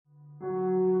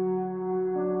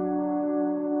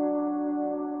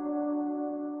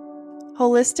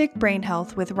Holistic Brain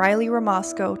Health with Riley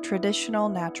Ramasco, Traditional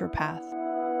Naturopath.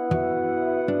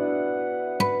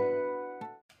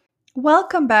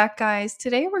 Welcome back, guys.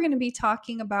 Today we're going to be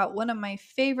talking about one of my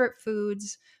favorite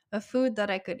foods, a food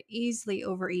that I could easily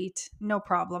overeat, no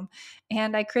problem.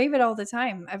 And I crave it all the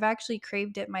time. I've actually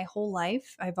craved it my whole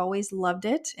life. I've always loved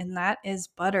it, and that is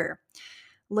butter.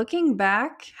 Looking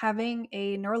back, having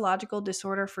a neurological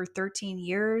disorder for 13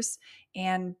 years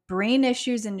and brain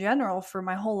issues in general for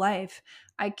my whole life,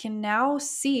 I can now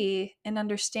see and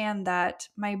understand that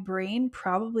my brain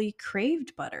probably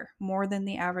craved butter more than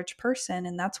the average person.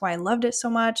 And that's why I loved it so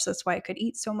much. That's why I could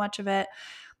eat so much of it.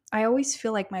 I always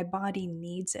feel like my body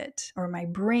needs it, or my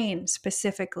brain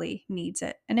specifically needs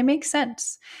it. And it makes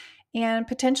sense. And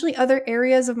potentially other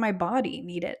areas of my body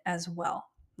need it as well,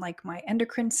 like my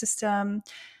endocrine system,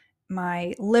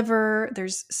 my liver.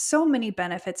 There's so many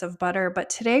benefits of butter, but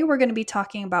today we're going to be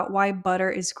talking about why butter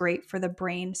is great for the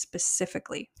brain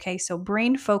specifically. Okay, so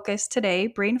brain focus today,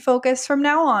 brain focus from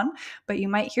now on, but you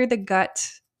might hear the gut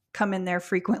come in there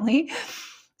frequently.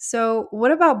 So,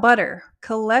 what about butter?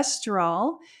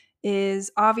 Cholesterol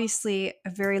is obviously a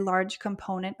very large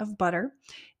component of butter,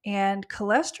 and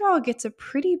cholesterol gets a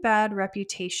pretty bad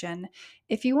reputation.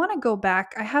 If you want to go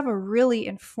back, I have a really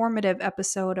informative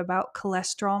episode about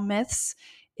cholesterol myths.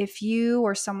 If you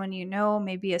or someone you know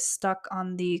maybe is stuck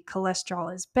on the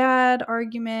cholesterol is bad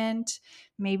argument,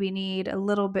 maybe need a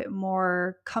little bit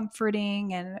more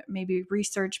comforting and maybe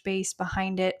research base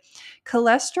behind it,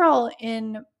 cholesterol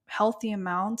in healthy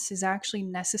amounts is actually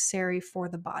necessary for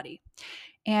the body.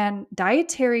 And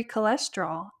dietary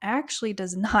cholesterol actually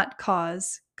does not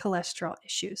cause cholesterol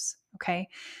issues. Okay.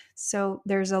 So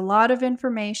there's a lot of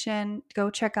information. Go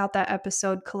check out that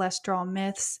episode, Cholesterol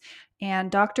Myths.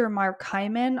 And Dr. Mark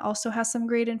Hyman also has some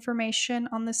great information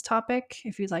on this topic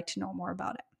if you'd like to know more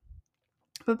about it.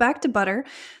 But back to butter.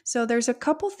 So there's a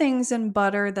couple things in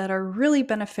butter that are really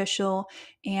beneficial,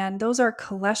 and those are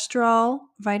cholesterol,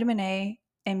 vitamin A,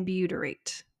 and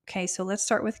butyrate. Okay, so let's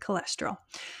start with cholesterol.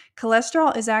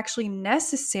 Cholesterol is actually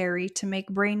necessary to make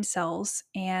brain cells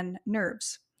and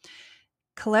nerves.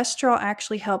 Cholesterol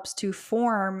actually helps to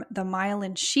form the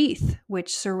myelin sheath,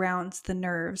 which surrounds the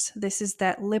nerves. This is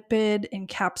that lipid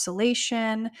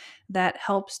encapsulation that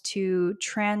helps to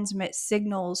transmit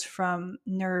signals from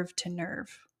nerve to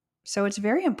nerve. So it's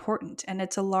very important, and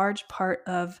it's a large part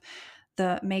of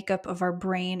the makeup of our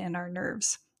brain and our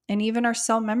nerves, and even our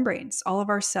cell membranes. All of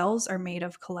our cells are made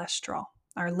of cholesterol,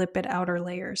 our lipid outer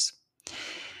layers.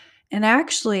 And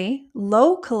actually,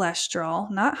 low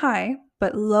cholesterol, not high,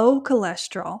 but low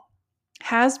cholesterol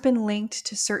has been linked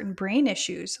to certain brain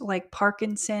issues like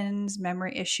Parkinson's,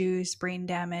 memory issues, brain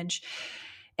damage.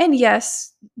 And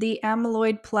yes, the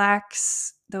amyloid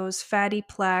plaques, those fatty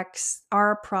plaques,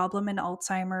 are a problem in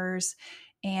Alzheimer's.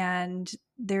 And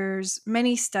there's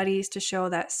many studies to show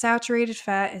that saturated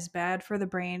fat is bad for the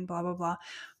brain, blah, blah, blah.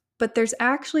 But there's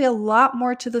actually a lot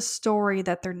more to the story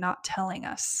that they're not telling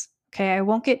us. Okay, I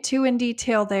won't get too in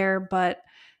detail there, but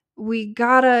we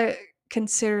gotta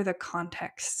consider the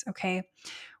context, okay?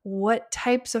 What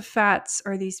types of fats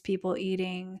are these people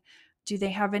eating? Do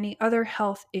they have any other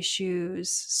health issues,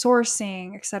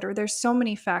 sourcing, etc.? There's so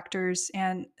many factors,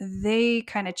 and they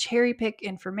kind of cherry pick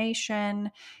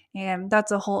information, and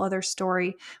that's a whole other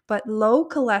story. But low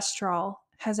cholesterol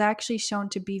has actually shown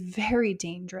to be very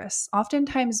dangerous,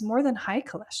 oftentimes more than high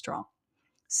cholesterol.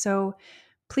 So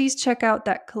please check out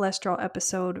that cholesterol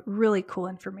episode. Really cool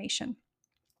information.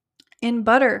 In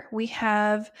butter, we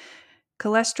have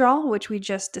cholesterol, which we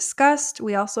just discussed.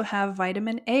 We also have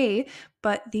vitamin A,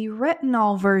 but the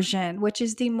retinol version, which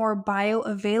is the more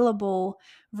bioavailable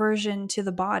version to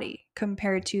the body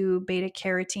compared to beta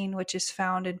carotene, which is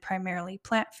found in primarily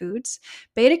plant foods.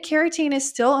 Beta carotene is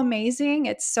still amazing.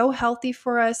 It's so healthy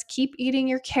for us. Keep eating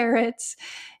your carrots.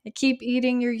 Keep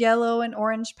eating your yellow and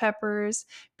orange peppers.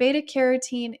 Beta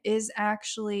carotene is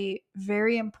actually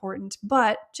very important,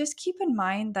 but just keep in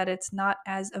mind that it's not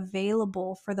as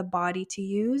available for the body to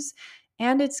use,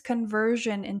 and its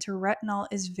conversion into retinol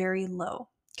is very low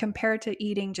compared to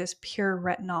eating just pure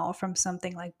retinol from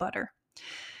something like butter.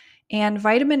 And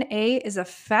vitamin A is a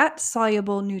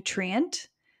fat-soluble nutrient,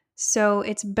 so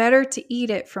it's better to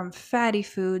eat it from fatty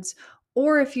foods,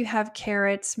 or if you have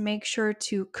carrots, make sure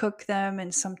to cook them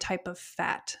in some type of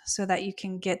fat so that you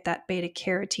can get that beta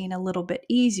carotene a little bit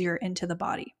easier into the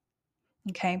body.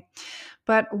 Okay,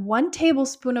 but 1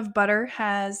 tablespoon of butter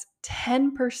has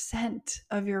 10%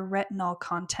 of your retinol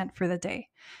content for the day.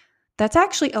 That's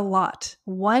actually a lot,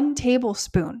 1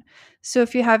 tablespoon. So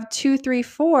if you have 2, 3,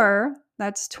 4,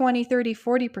 that's 20, 30,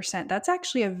 40%. That's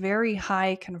actually a very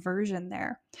high conversion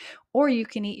there. Or you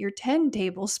can eat your 10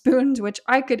 tablespoons, which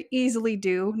I could easily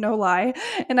do, no lie,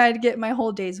 and I'd get my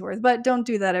whole day's worth. But don't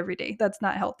do that every day. That's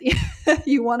not healthy.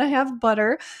 You want to have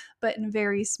butter, but in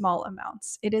very small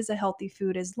amounts. It is a healthy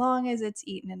food as long as it's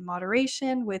eaten in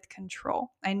moderation with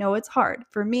control. I know it's hard.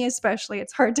 For me, especially,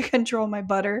 it's hard to control my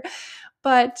butter,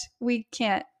 but we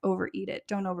can't overeat it.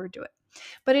 Don't overdo it.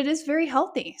 But it is very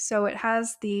healthy. So it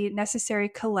has the necessary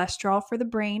cholesterol for the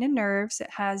brain and nerves. It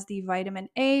has the vitamin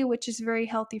A, which is very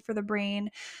healthy for the brain.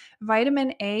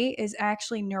 Vitamin A is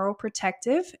actually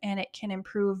neuroprotective and it can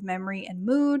improve memory and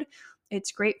mood.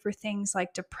 It's great for things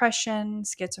like depression,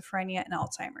 schizophrenia, and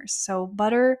Alzheimer's. So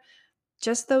butter,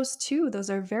 just those two, those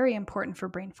are very important for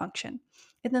brain function.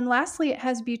 And then lastly, it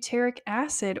has butyric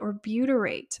acid or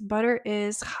butyrate. Butter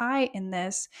is high in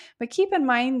this, but keep in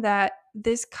mind that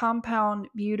this compound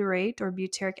butyrate or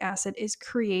butyric acid is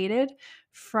created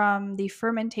from the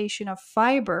fermentation of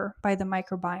fiber by the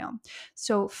microbiome.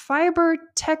 So fiber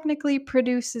technically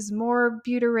produces more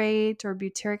butyrate or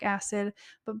butyric acid,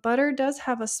 but butter does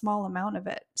have a small amount of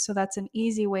it. So that's an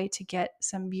easy way to get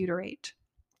some butyrate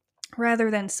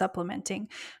rather than supplementing.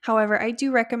 However, I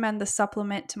do recommend the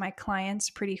supplement to my clients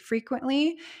pretty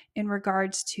frequently in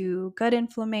regards to gut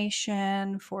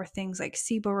inflammation, for things like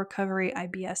SIBO recovery,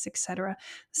 IBS, etc.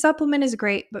 Supplement is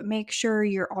great, but make sure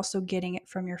you're also getting it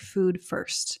from your food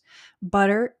first.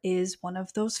 Butter is one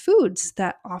of those foods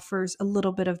that offers a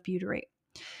little bit of butyrate.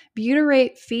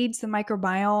 Butyrate feeds the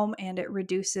microbiome and it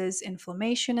reduces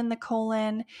inflammation in the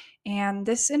colon. And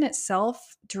this in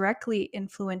itself directly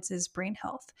influences brain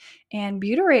health. And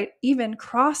butyrate even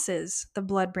crosses the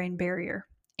blood brain barrier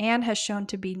and has shown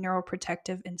to be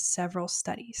neuroprotective in several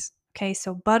studies. Okay,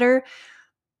 so butter,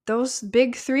 those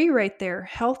big three right there: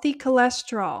 healthy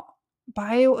cholesterol,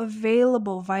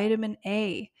 bioavailable vitamin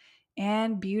A,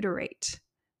 and butyrate.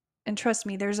 And trust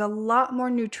me, there's a lot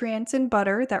more nutrients in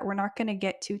butter that we're not going to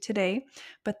get to today,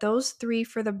 but those three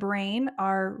for the brain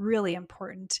are really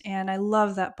important. And I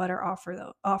love that butter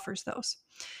offers those.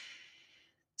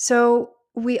 So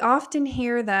we often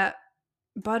hear that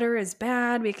butter is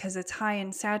bad because it's high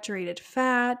in saturated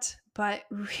fat, but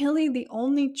really the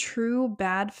only true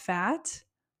bad fat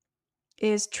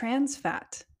is trans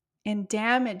fat and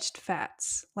damaged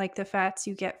fats, like the fats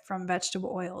you get from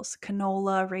vegetable oils,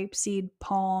 canola, rapeseed,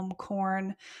 palm,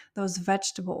 corn, those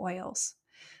vegetable oils.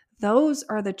 Those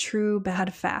are the true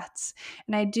bad fats.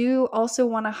 And I do also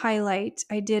want to highlight,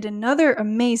 I did another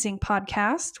amazing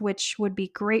podcast, which would be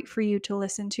great for you to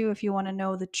listen to if you want to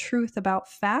know the truth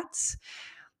about fats,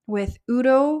 with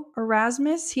Udo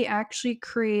Erasmus. He actually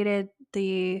created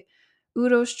the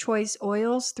Udo's Choice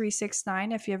Oils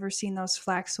 369. If you ever seen those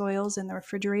flax oils in the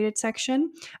refrigerated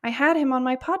section, I had him on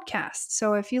my podcast.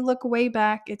 So if you look way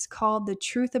back, it's called The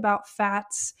Truth About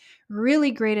Fats.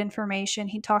 Really great information.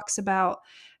 He talks about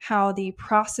how the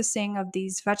processing of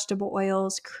these vegetable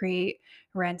oils create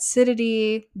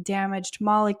rancidity, damaged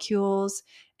molecules,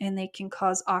 and they can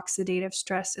cause oxidative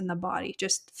stress in the body.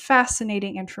 Just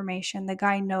fascinating information. The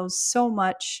guy knows so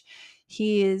much.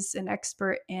 He is an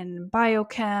expert in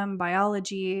biochem,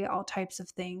 biology, all types of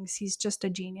things. He's just a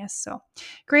genius. So,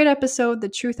 great episode. The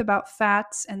truth about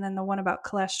fats, and then the one about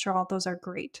cholesterol. Those are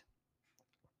great.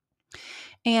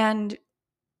 And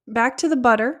back to the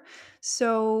butter.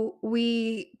 So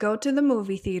we go to the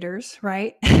movie theaters,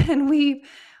 right? And we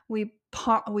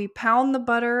pound the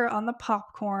butter on the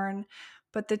popcorn.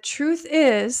 But the truth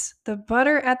is, the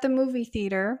butter at the movie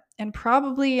theater and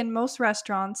probably in most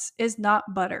restaurants is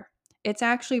not butter. It's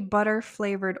actually butter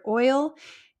flavored oil.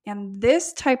 And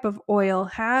this type of oil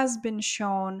has been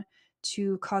shown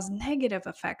to cause negative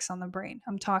effects on the brain.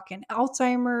 I'm talking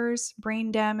Alzheimer's,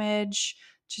 brain damage,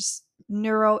 just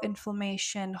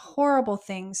neuroinflammation, horrible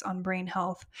things on brain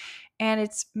health. And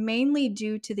it's mainly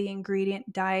due to the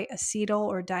ingredient diacetyl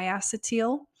or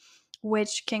diacetyl,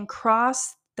 which can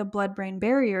cross the blood-brain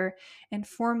barrier and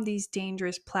form these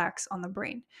dangerous plaques on the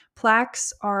brain.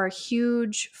 Plaques are a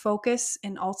huge focus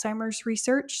in Alzheimer's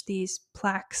research, these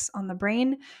plaques on the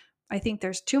brain. I think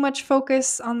there's too much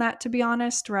focus on that, to be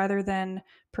honest, rather than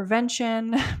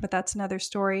prevention, but that's another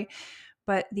story.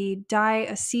 But the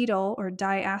diacetyl or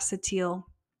diacetyl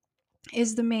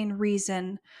is the main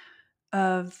reason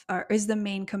is the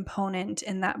main component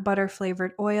in that butter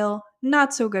flavored oil.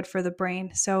 Not so good for the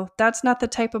brain. So that's not the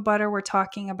type of butter we're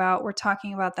talking about. We're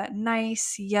talking about that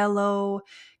nice yellow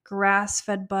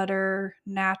grass-fed butter,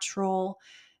 natural.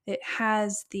 It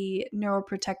has the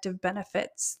neuroprotective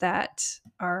benefits that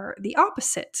are the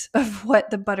opposite of what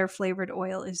the butter flavored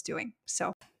oil is doing.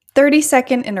 So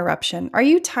 30-second interruption. Are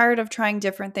you tired of trying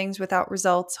different things without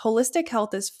results? Holistic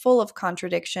health is full of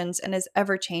contradictions and is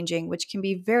ever changing, which can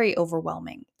be very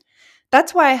overwhelming.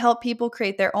 That's why I help people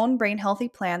create their own brain healthy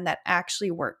plan that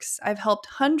actually works. I've helped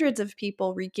hundreds of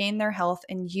people regain their health,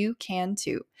 and you can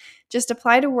too. Just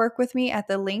apply to work with me at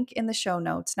the link in the show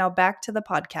notes. Now back to the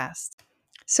podcast.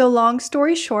 So, long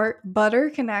story short, butter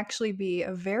can actually be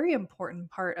a very important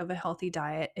part of a healthy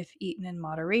diet if eaten in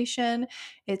moderation.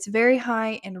 It's very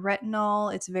high in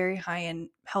retinol, it's very high in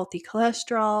healthy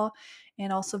cholesterol,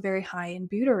 and also very high in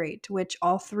butyrate, which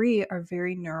all three are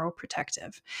very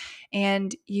neuroprotective.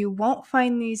 And you won't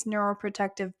find these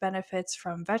neuroprotective benefits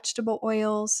from vegetable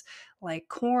oils like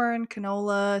corn,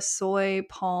 canola, soy,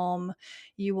 palm.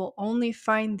 You will only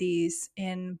find these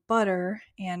in butter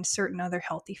and certain other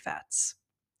healthy fats.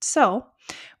 So,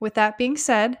 with that being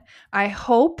said, I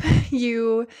hope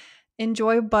you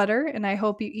enjoy butter and I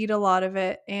hope you eat a lot of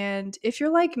it. And if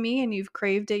you're like me and you've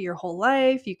craved it your whole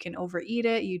life, you can overeat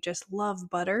it, you just love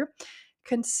butter,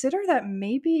 consider that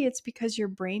maybe it's because your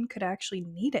brain could actually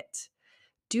need it.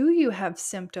 Do you have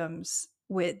symptoms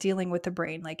with dealing with the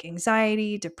brain like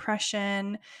anxiety,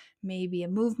 depression, maybe a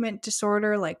movement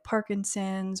disorder like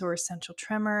Parkinson's or essential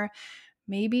tremor?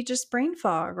 Maybe just brain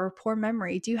fog or poor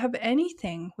memory. Do you have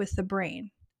anything with the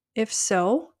brain? If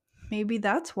so, maybe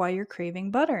that's why you're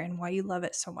craving butter and why you love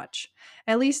it so much.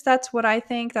 At least that's what I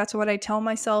think. That's what I tell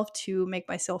myself to make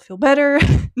myself feel better.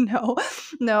 no,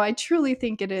 no, I truly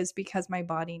think it is because my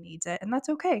body needs it. And that's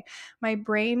okay. My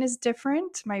brain is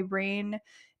different. My brain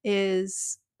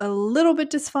is a little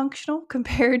bit dysfunctional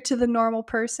compared to the normal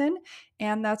person.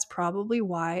 And that's probably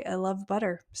why I love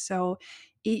butter. So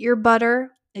eat your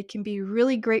butter. It can be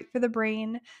really great for the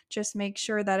brain. Just make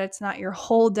sure that it's not your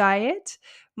whole diet.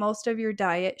 Most of your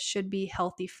diet should be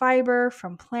healthy fiber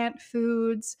from plant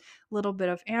foods, a little bit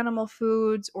of animal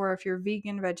foods, or if you're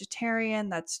vegan, vegetarian,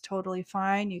 that's totally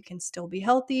fine. You can still be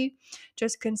healthy.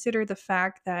 Just consider the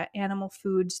fact that animal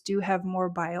foods do have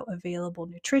more bioavailable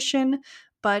nutrition,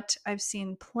 but I've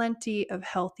seen plenty of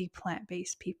healthy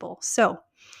plant-based people. So,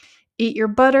 eat your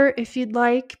butter if you'd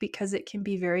like, because it can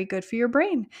be very good for your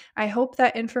brain. I hope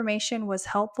that information was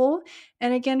helpful.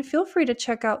 And again, feel free to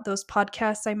check out those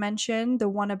podcasts I mentioned, the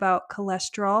one about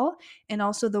cholesterol and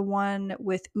also the one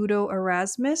with Udo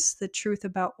Erasmus, The Truth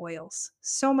About Oils.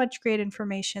 So much great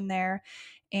information there.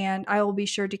 And I will be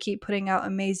sure to keep putting out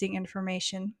amazing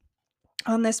information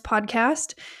on this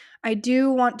podcast. I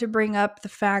do want to bring up the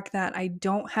fact that I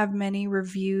don't have many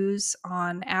reviews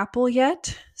on Apple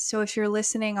yet. So if you're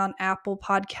listening on Apple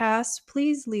Podcasts,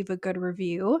 please leave a good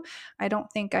review. I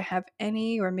don't think I have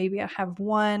any, or maybe I have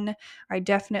one. I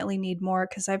definitely need more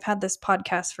because I've had this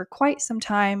podcast for quite some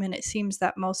time and it seems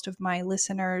that most of my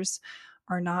listeners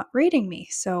are not rating me.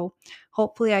 So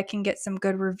hopefully I can get some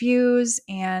good reviews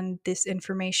and this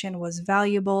information was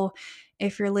valuable.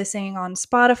 If you're listening on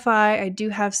Spotify, I do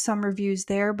have some reviews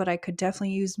there, but I could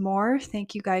definitely use more.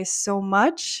 Thank you guys so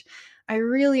much. I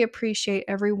really appreciate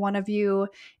every one of you.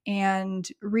 And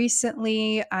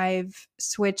recently, I've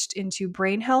switched into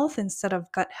brain health instead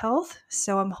of gut health.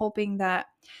 So I'm hoping that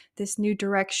this new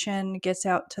direction gets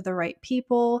out to the right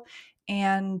people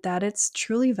and that it's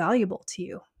truly valuable to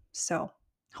you. So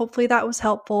hopefully that was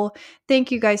helpful.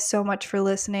 Thank you guys so much for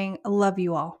listening. I love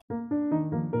you all.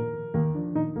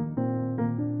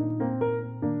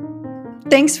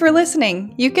 Thanks for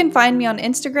listening. You can find me on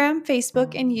Instagram,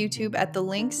 Facebook, and YouTube at the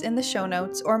links in the show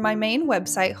notes or my main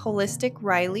website,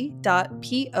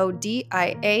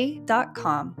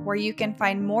 holisticriley.podia.com, where you can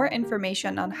find more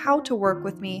information on how to work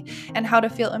with me and how to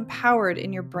feel empowered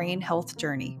in your brain health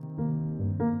journey.